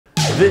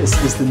This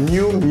is the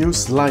new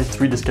Moose Lite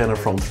 3D scanner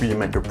from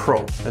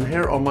 3DMakerPro, and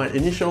here are my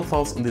initial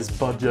thoughts on this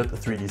budget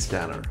 3D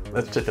scanner.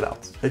 Let's check it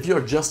out. If you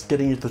are just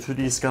getting into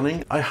 3D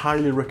scanning, I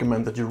highly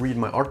recommend that you read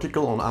my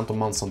article on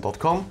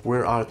antonmansson.com,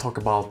 where I talk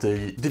about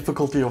the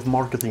difficulty of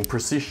marketing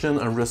precision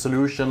and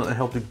resolution and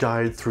help you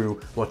guide through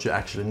what you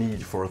actually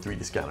need for a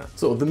 3D scanner.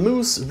 So the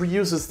Moose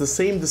reuses the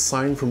same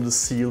design from the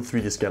Seal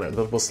 3D scanner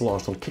that was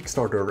launched on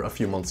Kickstarter a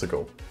few months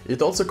ago.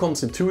 It also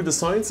comes in two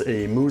designs,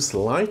 a Moose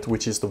Lite,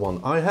 which is the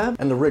one I have,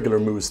 and a regular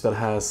Moose that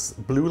has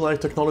blue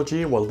light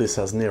technology, while this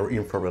has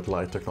near-infrared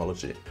light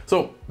technology.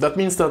 So that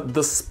means that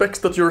the specs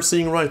that you're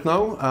seeing right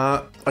now,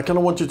 I kind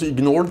of want you to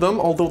ignore them.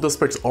 Although the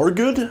specs are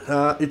good,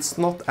 it's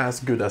not as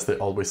good as they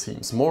always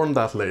seem. More on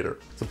that later.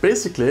 So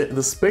basically,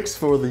 the specs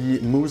for the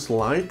Moose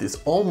Lite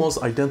is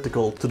almost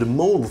identical to the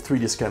Mold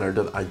 3D scanner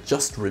that I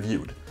just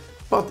reviewed,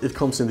 but it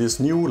comes in this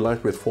new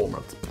lightweight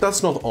format. But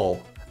that's not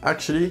all.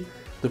 Actually,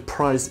 the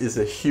price is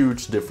a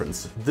huge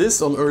difference.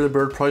 This on early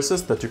bird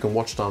prices that you can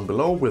watch down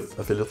below with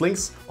affiliate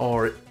links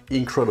are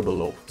incredible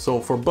low. So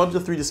for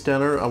budget 3D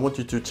scanner, I want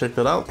you to check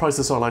that out.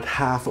 Prices are like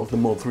half of the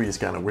Mold 3D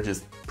scanner, which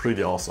is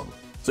pretty awesome.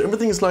 So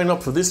everything is lined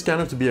up for this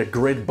scanner to be a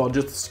great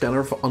budget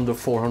scanner for under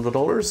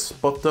 $400,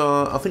 but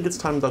I think it's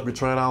time that we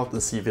try it out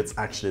and see if it's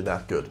actually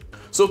that good.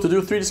 So to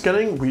do 3D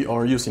scanning, we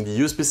are using the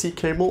USB-C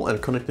cable and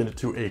connecting it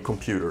to a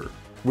computer.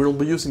 We'll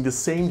be using the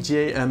same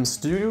GAM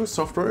Studio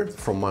software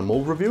from my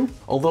mold review,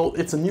 although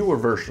it's a newer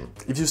version.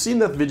 If you've seen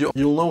that video,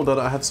 you'll know that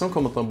I had some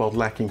comment about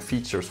lacking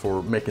features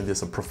for making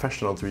this a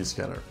professional 3D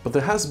scanner. But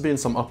there has been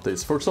some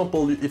updates. For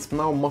example, it's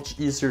now much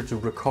easier to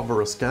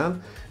recover a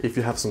scan if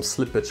you have some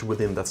slippage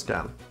within that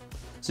scan.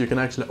 So you can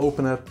actually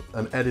open it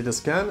and edit a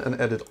scan and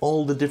edit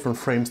all the different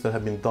frames that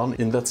have been done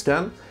in that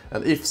scan.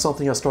 And if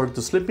something has started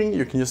to slipping,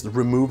 you can just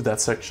remove that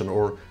section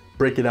or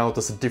break it out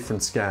as a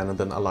different scan and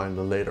then align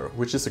them later,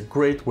 which is a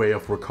great way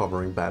of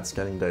recovering bad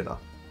scanning data.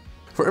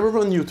 For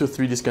everyone new to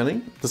 3D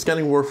scanning, the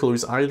scanning workflow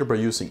is either by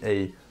using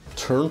a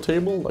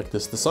turntable like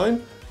this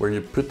design, where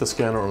you put the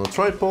scanner on a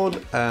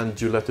tripod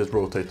and you let it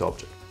rotate the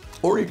object.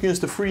 Or you can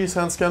use the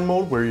freehand scan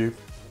mode, where you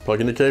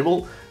plug in the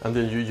cable and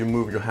then you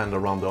move your hand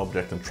around the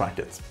object and track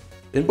it.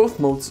 In both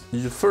modes,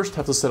 you first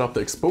have to set up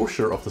the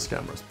exposure of the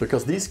cameras,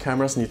 because these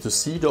cameras need to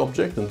see the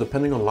object, and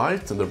depending on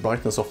light and the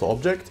brightness of the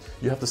object,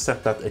 you have to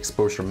set that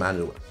exposure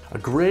manually. A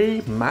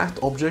gray matte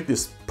object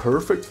is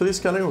perfect for this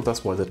scanning,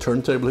 that's why the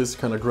turntable is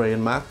kind of gray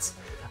and matte.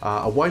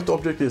 A white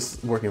object is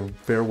working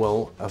very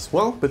well as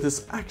well, but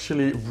it's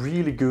actually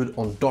really good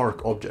on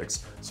dark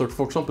objects. So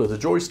for example, the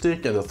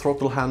joystick and the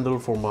throttle handle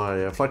for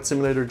my flight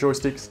simulator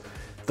joysticks,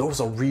 those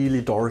are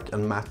really dark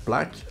and matte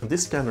black, and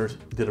this scanner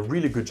did a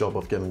really good job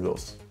of getting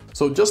those.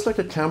 So just like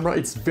a camera,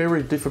 it's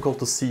very difficult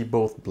to see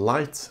both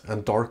light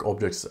and dark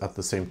objects at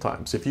the same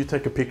time. So if you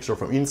take a picture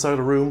from inside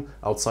a room,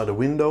 outside a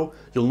window,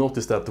 you'll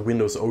notice that the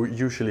windows are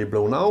usually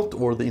blown out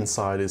or the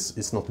inside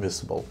is not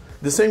visible.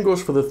 The same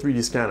goes for the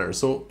 3D scanner.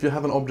 So if you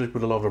have an object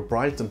with a lot of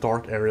bright and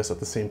dark areas at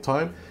the same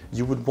time,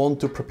 you would want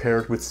to prepare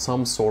it with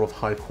some sort of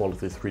high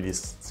quality 3D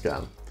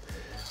scan.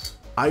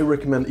 I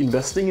recommend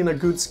investing in a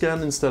good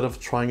scan instead of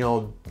trying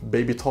out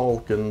Baby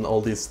Talk and all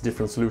these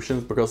different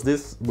solutions, because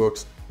this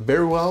works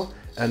very well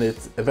and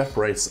it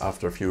evaporates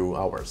after a few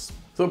hours.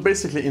 So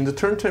basically in the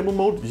turntable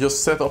mode, you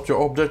just set up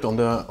your object on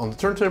the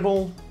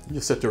turntable, you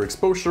set your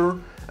exposure,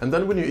 and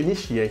then when you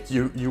initiate,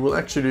 you will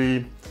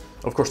actually,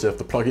 of course you have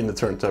to plug in the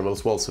turntable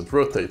as well so it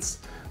rotates,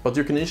 but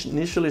you can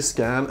initially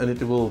scan and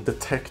it will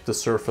detect the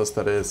surface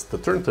that is the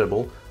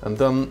turntable, and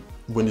then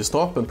when you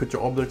stop and put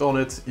your object on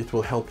it, it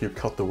will help you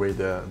cut away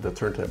the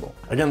turntable.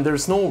 Again,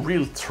 there's no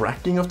real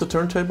tracking of the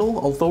turntable.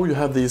 Although you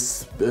have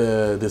these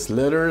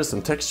letters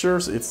and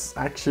textures, it's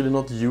actually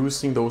not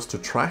using those to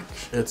track.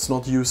 It's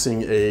not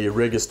using a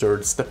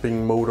registered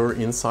stepping motor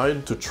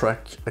inside to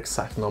track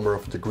exact number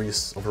of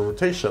degrees of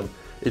rotation.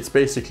 It's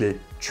basically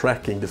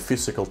tracking the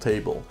physical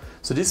table.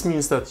 So this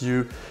means that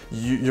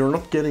you're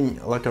not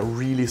getting like a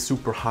really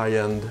super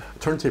high-end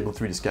turntable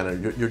 3D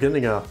scanner. You're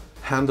getting a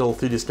handheld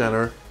 3D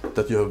scanner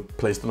that you have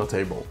placed on a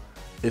table.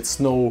 It's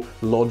no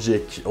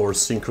logic or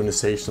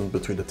synchronization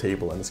between the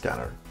table and the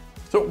scanner.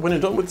 So when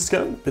you're done with the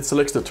scan, it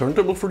selects the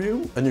turntable for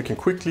you and you can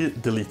quickly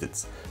delete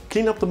it.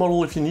 Clean up the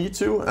model if you need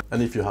to,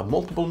 and if you have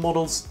multiple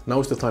models, now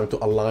is the time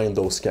to align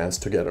those scans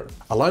together.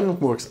 Alignment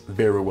works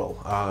very well.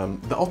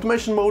 The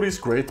automation mode is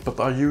great, but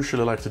I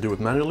usually like to do it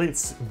manually.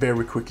 It's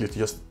very quickly to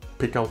just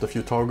pick out a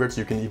few targets.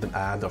 You can even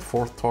add a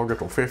fourth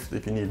target or fifth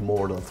if you need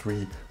more than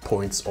 3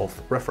 points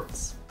of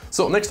reference.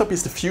 So next up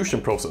is the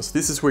fusion process.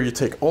 This is where you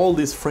take all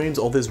these frames,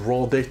 all this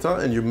raw data,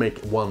 and you make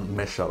one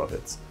mesh out of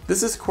it.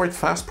 This is a quite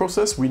fast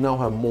process. We now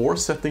have more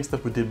settings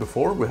that we did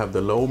before. We have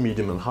the low,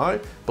 medium and high,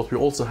 but we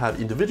also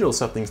have individual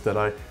settings that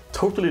I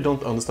totally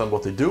don't understand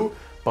what they do,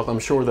 but I'm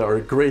sure there are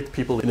great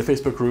people in the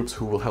Facebook groups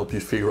who will help you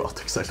figure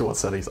out exactly what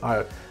settings.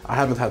 I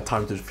haven't had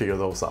time to figure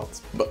those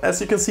out. But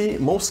as you can see,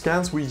 most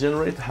scans we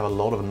generate have a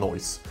lot of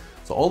noise.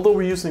 So although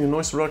we're using a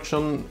noise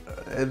reduction,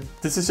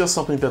 this is just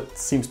something that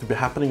seems to be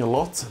happening a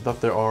lot, that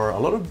there are a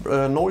lot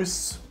of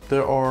noise.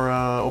 There are,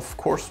 of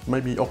course,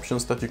 maybe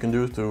options that you can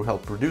do to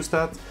help reduce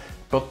that,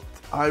 but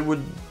I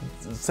would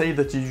say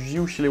that you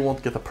usually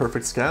won't get a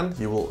perfect scan.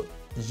 You will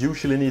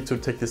usually need to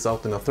take this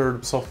out in a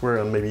third software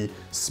and maybe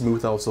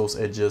smooth out those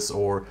edges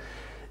or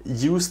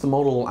use the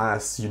model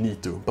as you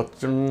need to, but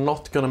you're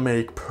not gonna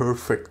make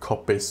perfect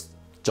copies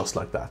just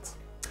like that.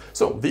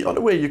 So the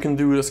other way you can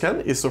do the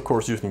scan is of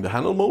course using the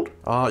handle mode.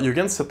 You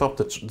again set up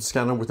the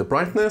scanner with the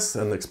brightness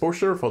and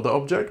exposure for the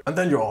object, and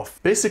then you're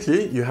off.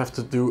 Basically, you have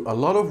to do a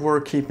lot of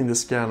work keeping the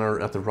scanner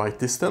at the right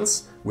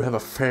distance. We have a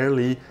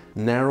fairly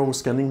narrow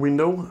scanning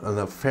window and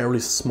a fairly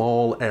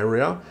small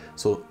area,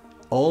 so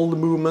all the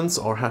movements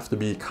have to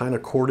be kind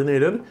of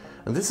coordinated.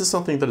 And this is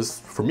something that is,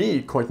 for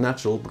me, quite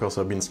natural because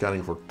I've been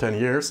scanning for 10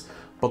 years.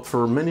 But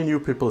for many new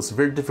people, it's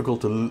very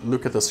difficult to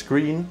look at the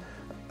screen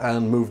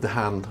and move the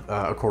hand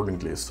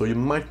accordingly. So you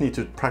might need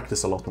to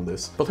practice a lot on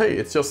this. But hey,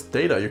 it's just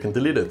data, you can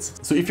delete it.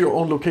 So if you're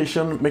on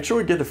location, make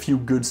sure you get a few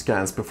good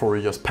scans before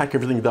you just pack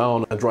everything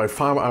down and drive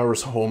 5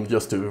 hours home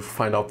just to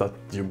find out that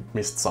you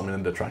missed some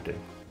in the tracking.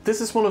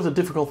 This is one of the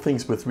difficult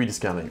things with 3D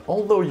scanning.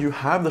 Although you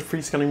have the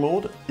free scanning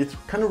mode, it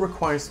kind of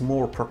requires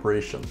more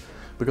preparation.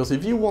 Because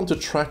if you want to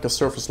track a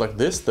surface like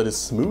this that is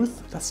smooth,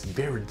 that's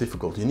very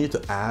difficult. You need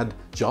to add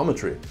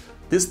geometry.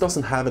 This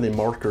doesn't have any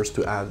markers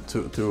to add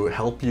to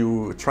help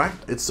you track.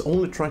 It's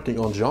only tracking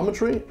on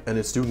geometry, and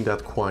it's doing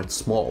that quite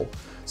small.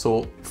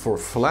 So for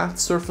flat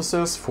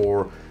surfaces,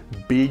 for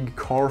big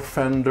car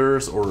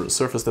fenders or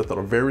surfaces that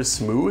are very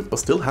smooth but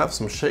still have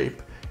some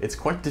shape, it's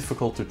quite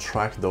difficult to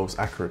track those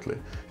accurately.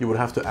 You would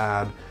have to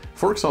add,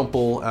 for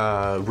example,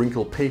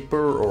 wrinkled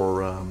paper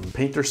or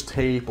painter's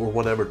tape or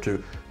whatever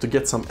to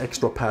get some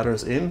extra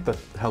patterns in that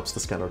helps the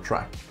scanner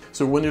track.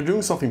 So when you're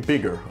doing something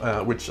bigger,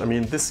 which I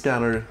mean this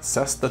scanner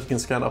says that you can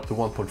scan up to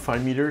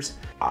 1.5 meters,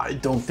 I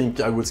don't think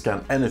I would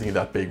scan anything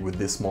that big with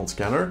this small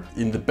scanner.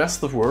 In the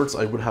best of words,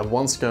 I would have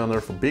one scanner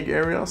for big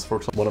areas, for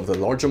example one of the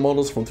larger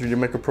models from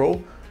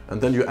 3DMakerPro, and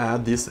then you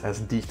add this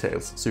as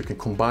details, so you can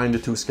combine the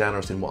two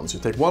scanners in one. So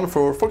you take one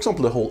for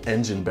example, the whole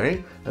engine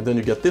bay, and then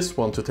you get this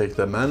one to take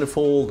the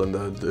manifold and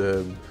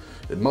the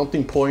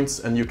mounting points,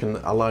 and you can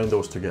align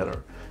those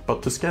together.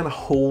 But to scan a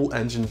whole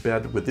engine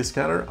bed with this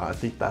scanner, I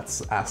think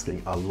that's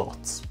asking a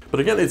lot.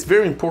 But again, it's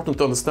very important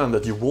to understand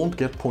that you won't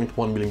get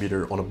 0.1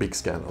 millimeter on a big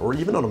scan, or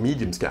even on a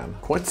medium scan.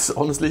 Quite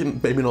honestly,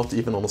 maybe not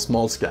even on a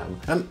small scan.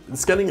 And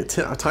scanning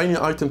tiny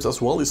items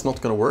as well is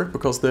not going to work,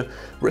 because the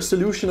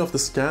resolution of the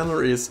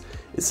scanner is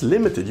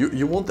limited.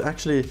 You won't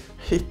actually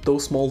hit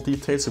those small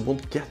details, you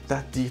won't get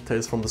that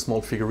details from the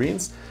small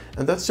figurines.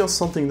 And that's just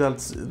something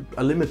that's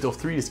a limit of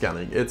 3D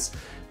scanning. It's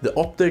the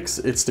optics,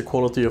 it's the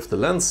quality of the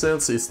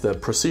lenses, it's the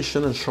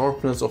precision and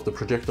sharpness of the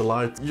projector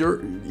light.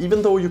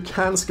 Even though you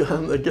can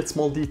scan and get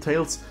small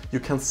details, you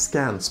can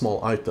scan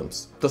small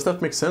items. Does that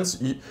make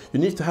sense? You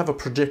need to have a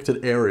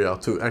projected area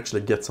to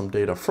actually get some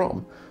data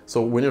from.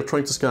 So when you're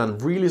trying to scan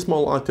really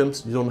small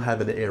items, you don't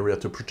have any area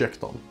to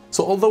project on.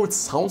 So although it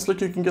sounds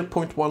like you can get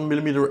 0.1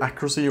 millimeter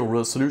accuracy or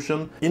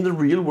resolution, in the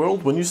real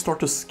world, when you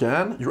start to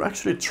scan, you're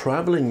actually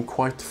traveling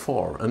quite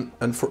far.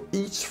 And for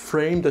each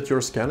frame that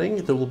you're scanning,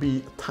 there will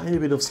be a tiny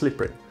bit of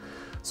slipping.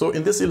 So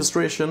in this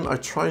illustration, I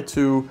try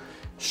to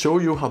show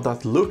you how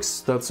that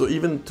looks. So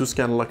even to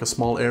scan like a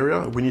small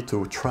area, we need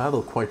to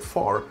travel quite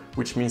far,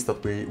 which means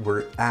that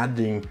we're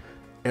adding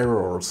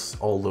errors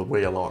all the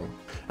way along.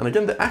 And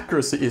again, the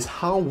accuracy is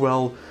how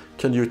well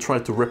can you try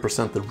to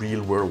represent the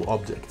real world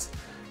object.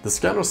 The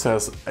scanner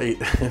says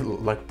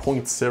like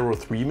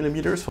 0.03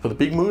 millimeters for the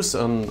big Moose,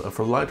 and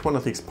for the light one I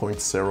think it's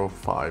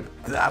 0.05.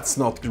 That's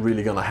not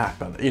really gonna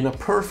happen. In a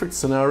perfect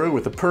scenario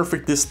with a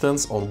perfect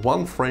distance on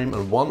one frame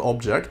and one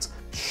object,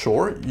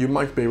 sure, you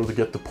might be able to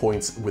get the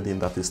points within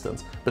that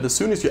distance. But as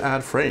soon as you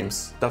add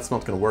frames, that's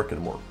not gonna work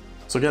anymore.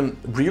 So again,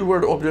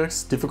 real-world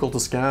objects, difficult to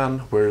scan,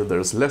 where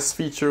there's less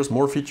features,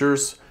 more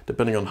features,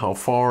 depending on how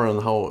far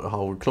and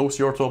how close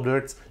you are to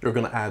objects, you're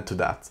gonna add to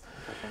that.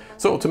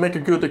 So to make a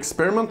good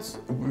experiment,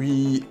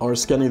 we are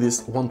scanning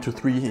this 1 to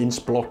 3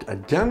 inch block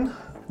again.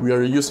 We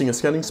are using a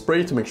scanning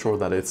spray to make sure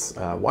that it's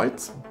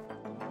white.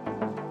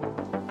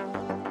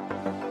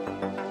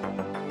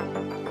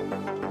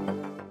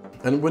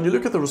 And when you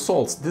look at the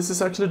results, this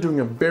is actually doing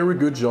a very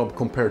good job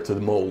compared to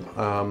the mold.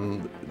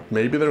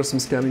 Maybe there are some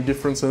scanning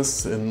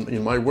differences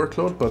in my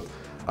workload, but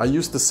I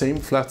used the same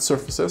flat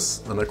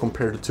surfaces and I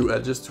compared the two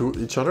edges to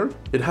each other.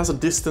 It has a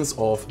distance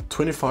of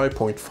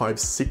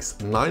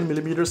 25.569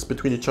 millimeters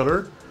between each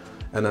other,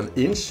 and an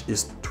inch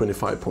is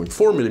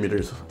 25.4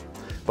 millimeters.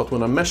 But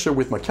when I measure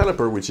with my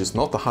caliper, which is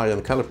not a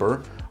high-end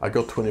caliper, I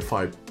got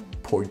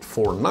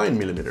 25.49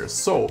 millimeters.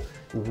 So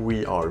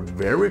we are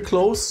very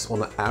close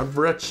on an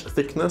average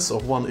thickness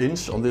of 1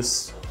 inch on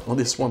this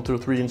 1 to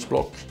 3 inch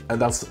block, and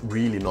that's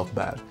really not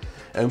bad.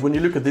 And when you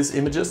look at these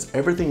images,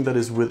 everything that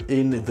is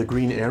within the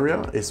green area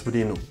is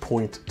within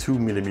 0.2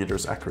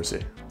 millimeters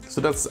accuracy.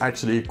 So that's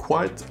actually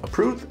quite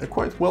approved and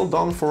quite well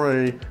done for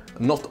a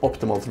not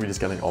optimal 3D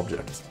scanning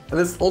object. And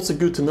it's also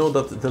good to know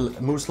that the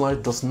Moose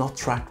Lite does not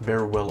track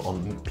very well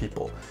on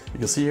people. You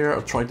can see here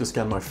I'm trying to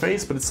scan my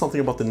face, but it's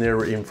something about the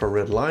near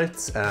infrared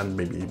light and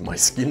maybe my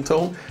skin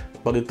tone,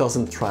 but it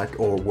doesn't track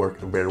or work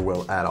very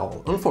well at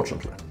all,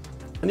 unfortunately.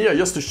 And yeah,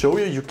 just to show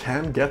you, you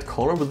can get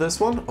color with this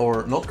one,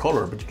 or not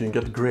color, but you can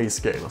get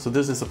grayscale. So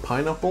this is a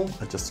pineapple.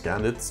 I just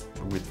scanned it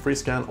with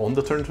FreeScan on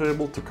the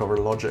turntable to cover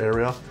a large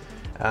area.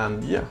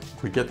 And yeah,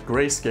 we get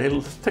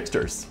grayscale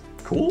textures.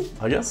 Cool,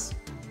 I guess.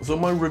 So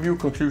my review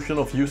conclusion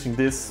of using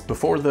this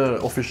before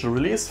the official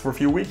release for a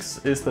few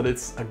weeks is that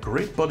it's a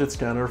great budget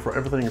scanner for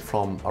everything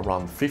from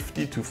around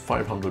 50 to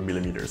 500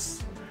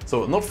 millimeters.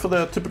 So not for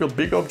the typical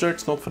big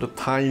objects, not for the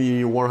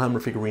tiny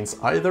Warhammer figurines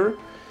either.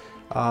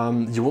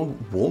 You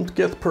won't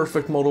get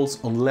perfect models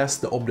unless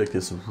the object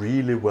is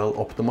really well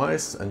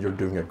optimized and you're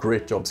doing a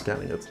great job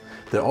scanning it.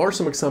 There are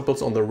some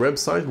examples on their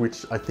website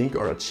which I think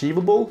are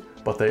achievable,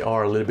 but they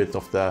are a little bit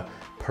of the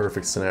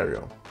perfect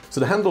scenario. So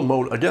the handle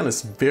mode again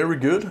is very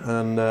good,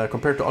 and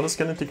compared to other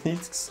scanning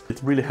techniques, it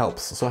really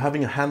helps. So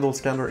having a handle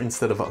scanner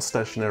instead of a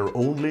stationary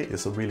only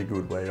is a really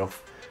good way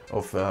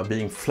of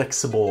being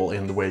flexible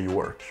in the way you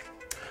work.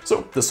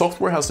 So the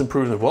software has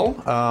improved as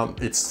well.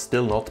 It's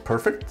still not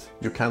perfect.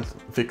 You can't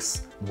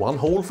fix one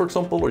hole, for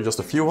example, or just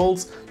a few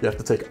holes. You have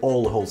to take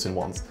all the holes in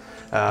once.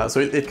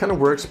 So it kind of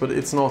works, but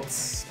it's not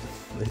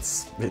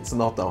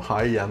a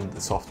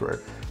high-end software.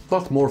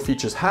 But more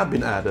features have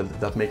been added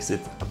that makes it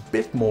a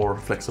bit more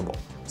flexible,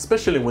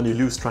 especially when you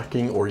lose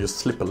tracking or you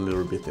slip a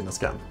little bit in a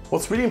scan.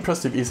 What's really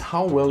impressive is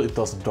how well it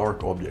does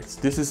dark objects.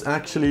 This is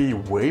actually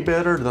way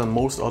better than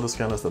most other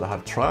scanners that I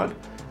have tried.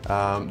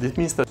 This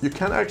means that you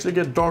can actually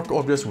get dark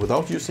objects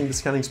without using the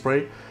scanning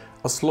spray,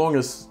 as long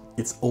as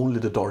it's only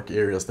the dark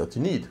areas that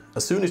you need.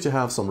 As soon as you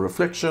have some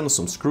reflection,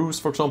 some screws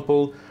for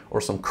example,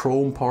 or some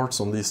chrome parts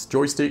on these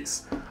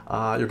joysticks,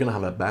 you're gonna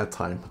have a bad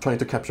time trying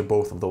to capture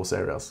both of those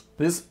areas.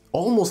 It is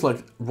almost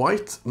like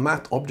white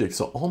matte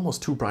objects are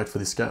almost too bright for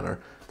this scanner.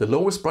 The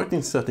lowest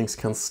brightening settings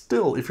can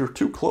still, if you're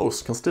too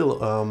close, can still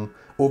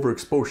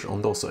overexpose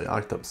on those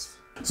items.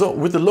 So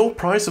with the low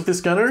price of this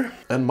scanner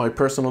and my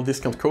personal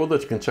discount code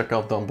that you can check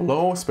out down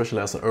below, especially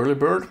as an early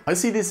bird, I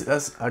see this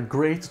as a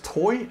great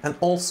toy and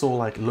also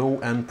like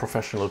low-end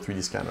professional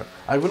 3D scanner.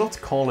 I will not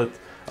call it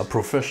a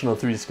professional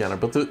 3D scanner,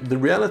 but the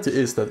reality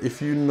is that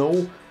if you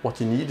know what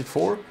you need it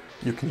for,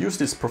 you can use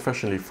this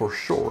professionally for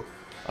sure.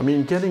 I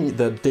mean, getting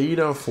the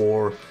data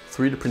for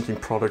 3D printing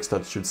products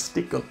that should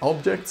stick on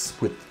objects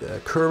with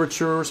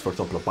curvatures, for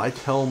example, a bike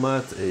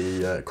helmet,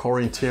 a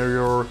car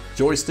interior,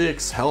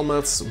 joysticks,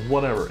 helmets,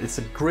 whatever. It's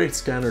a great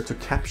scanner to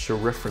capture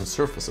reference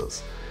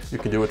surfaces. You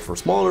can do it for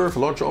smaller, for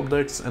larger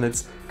objects, and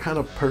it's kind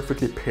of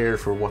perfectly paired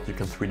for what you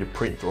can 3D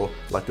print, or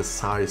like the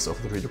size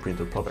of the 3D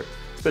printed product,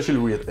 especially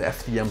with the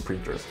FDM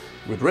printers.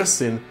 With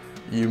resin,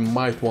 you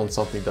might want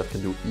something that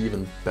can do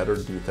even better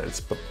details,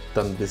 but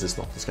then this is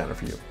not the scanner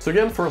for you. So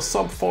again, for a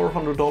sub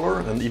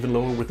 $400 and even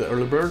lower with the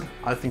early bird,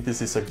 I think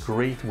this is a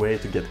great way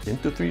to get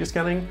into 3D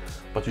scanning,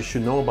 but you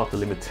should know about the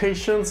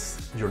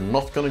limitations. You're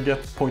not gonna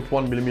get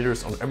 0.1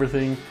 millimeters on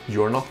everything.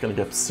 You're not gonna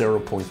get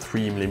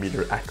 0.3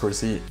 millimeter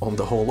accuracy on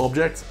the whole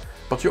object,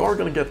 but you are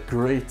gonna get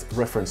great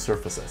reference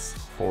surfaces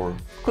for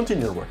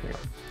continuing working on.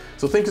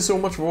 So thank you so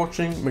much for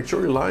watching. Make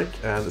sure you like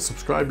and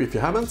subscribe if you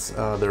haven't.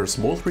 There's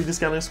more 3D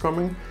scanners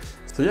coming.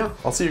 So yeah,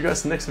 I'll see you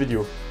guys in the next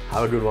video.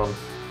 Have a good one.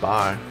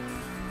 Bye.